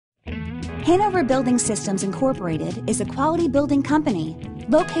Hanover Building Systems Incorporated is a quality building company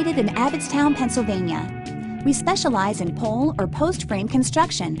located in Abbottstown, Pennsylvania. We specialize in pole or post frame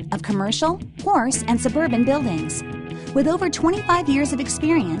construction of commercial, horse, and suburban buildings. With over 25 years of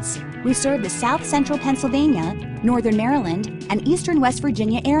experience, we serve the South Central Pennsylvania, Northern Maryland, and Eastern West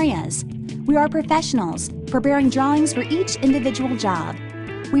Virginia areas. We are professionals, preparing drawings for each individual job.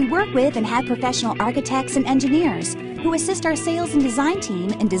 We work with and have professional architects and engineers who assist our sales and design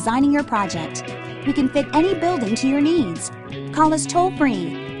team in designing your project. We can fit any building to your needs. Call us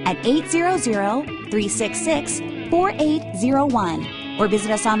toll-free at 800-366-4801 or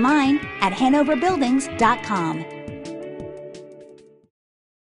visit us online at hanoverbuildings.com.